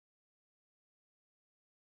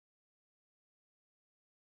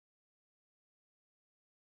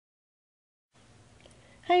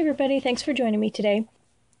Hi everybody, thanks for joining me today.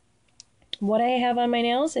 What I have on my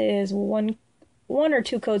nails is one or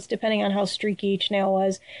two coats, depending on how streaky each nail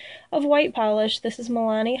was, of white polish. This is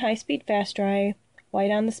Milani High Speed Fast Dry,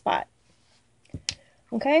 white on the spot.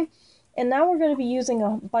 Okay, and now we're going to be using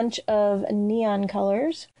a bunch of neon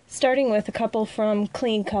colors, starting with a couple from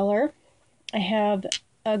Clean Color. I have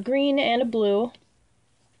a green and a blue.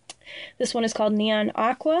 This one is called Neon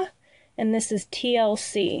Aqua, and this is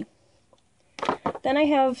TLC. Then I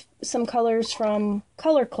have some colors from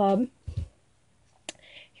Color Club.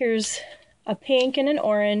 Here's a pink and an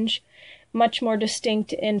orange, much more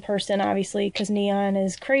distinct in person, obviously, because neon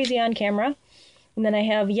is crazy on camera. And then I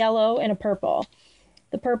have yellow and a purple.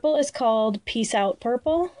 The purple is called Peace Out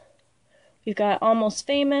Purple. We've got Almost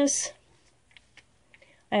Famous.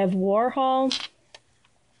 I have Warhol.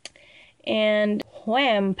 And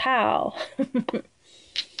Wham Pow.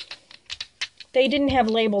 They didn't have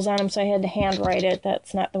labels on them, so I had to handwrite it.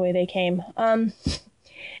 That's not the way they came.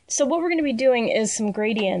 So what we're going to be doing is some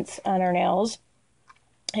gradients on our nails.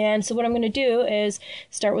 And so what I'm going to do is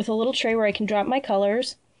start with a little tray where I can drop my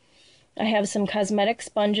colors. I have some cosmetic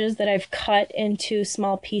sponges that I've cut into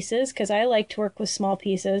small pieces because I like to work with small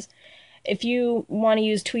pieces. If you want to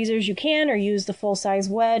use tweezers, you can, or use the full-size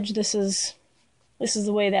wedge. This is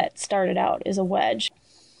the way that started out, is a wedge.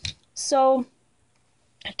 So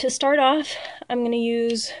to start off, I'm going to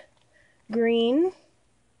use green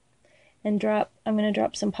and I'm going to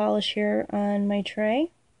drop some polish here on my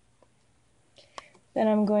tray. Then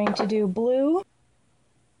I'm going to do blue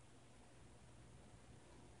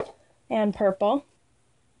and purple.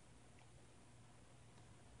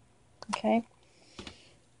 Okay.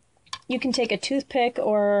 You can take a toothpick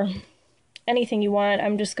or anything you want.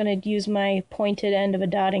 I'm just going to use my pointed end of a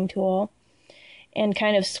dotting tool and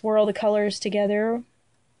kind of swirl the colors together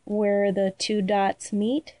where the two dots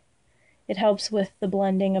meet. It helps with the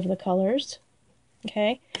blending of the colors.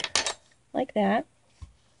 Okay, like that.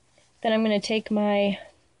 Then I'm going to take my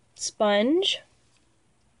sponge,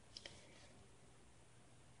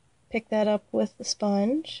 pick that up with the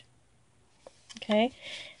sponge. Okay,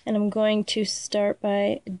 and I'm going to start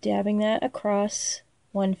by dabbing that across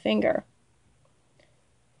one finger.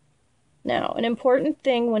 Now, an important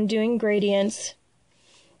thing when doing gradients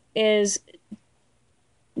is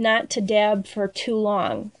not to dab for too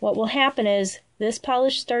long. What will happen is this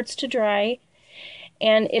polish starts to dry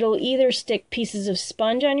and it'll either stick pieces of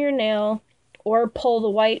sponge on your nail or pull the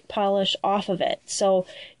white polish off of it. So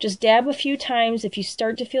just dab a few times. If you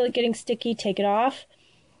start to feel it getting sticky, take it off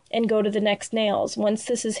and go to the next nails. Once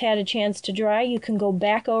this has had a chance to dry, you can go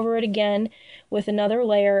back over it again with another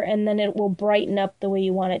layer and then it will brighten up the way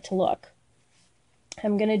you want it to look.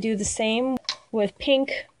 I'm going to do the same with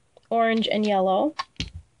pink, orange, and yellow.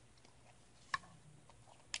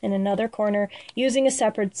 In another corner, using a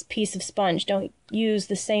separate piece of sponge. Don't use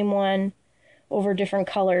the same one over different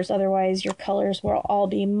colors, otherwise your colors will all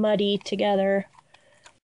be muddy together.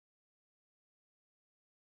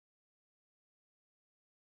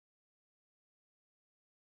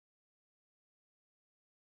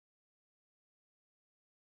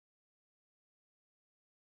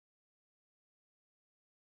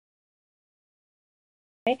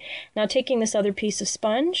 Okay. Now taking this other piece of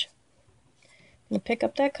sponge, I'm going to pick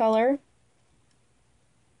up that color.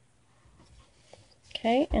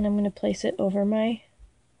 Okay, and I'm going to place it over my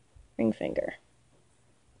ring finger.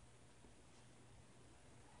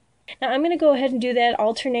 Now I'm going to go ahead and do that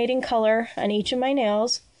alternating color on each of my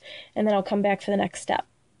nails, and then I'll come back for the next step.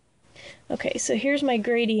 Okay, so here's my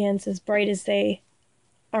gradients as bright as they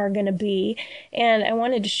are going to be, and I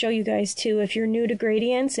wanted to show you guys too, if you're new to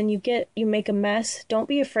gradients and you make a mess, don't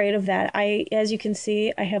be afraid of that. As you can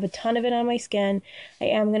see, I have a ton of it on my skin. I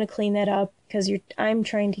am going to clean that up because I'm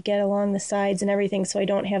trying to get along the sides and everything so I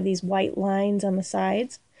don't have these white lines on the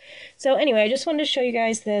sides. So anyway, I just wanted to show you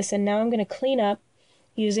guys this, and now I'm going to clean up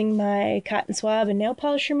using my cotton swab and nail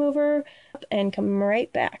polish remover and come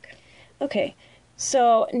right back. Okay,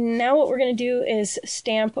 so now what we're going to do is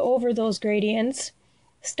stamp over those gradients,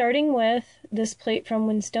 starting with this plate from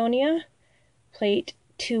Winstonia, plate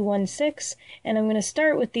 216, and I'm going to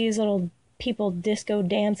start with these little people disco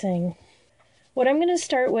dancing. What I'm going to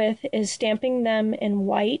start with is stamping them in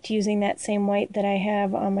white, using that same white that I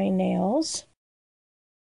have on my nails.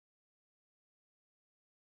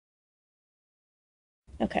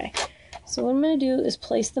 Okay, so what I'm going to do is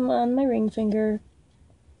place them on my ring finger,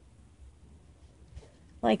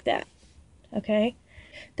 like that. Okay,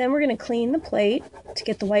 then we're going to clean the plate to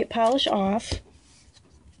get the white polish off.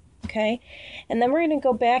 Okay, and then we're going to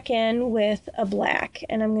go back in with a black,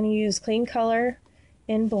 and I'm going to use Clean Color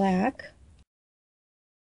in black.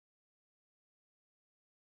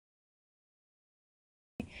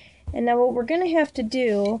 And now what we're going to have to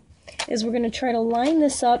do is we're going to try to line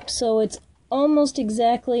this up so it's almost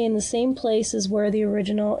exactly in the same place as where the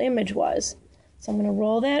original image was. So I'm going to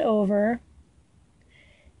roll that over.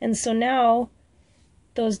 And so now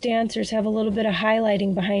those dancers have a little bit of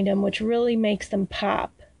highlighting behind them, which really makes them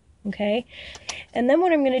pop. Okay? And then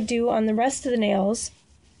what I'm going to do on the rest of the nails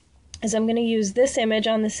is I'm going to use this image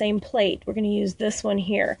on the same plate. We're going to use this one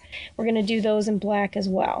here. We're going to do those in black as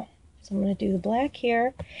well. So I'm going to do the black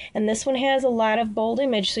here. And this one has a lot of bold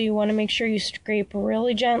image, so you want to make sure you scrape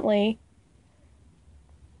really gently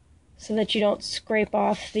so that you don't scrape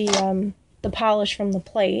off the polish from the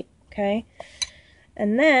plate. Okay?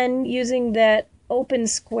 And then using that open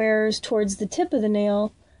squares towards the tip of the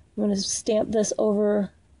nail, I'm going to stamp this over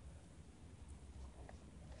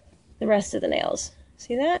the rest of the nails.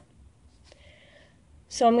 See that?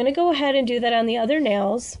 So I'm going to go ahead and do that on the other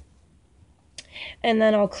nails, and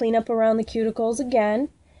then I'll clean up around the cuticles again,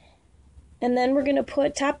 and then we're going to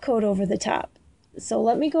put top coat over the top. So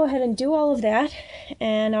let me go ahead and do all of that,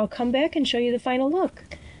 and I'll come back and show you the final look.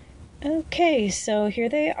 Okay, so here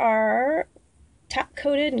they are, top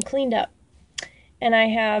coated and cleaned up. And I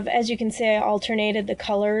have, as you can see, I alternated the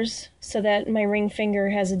colors so that my ring finger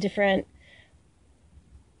has a different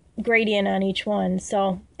gradient on each one.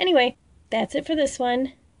 So anyway, that's it for this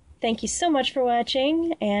one. Thank you so much for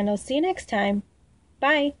watching, and I'll see you next time.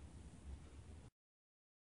 Bye!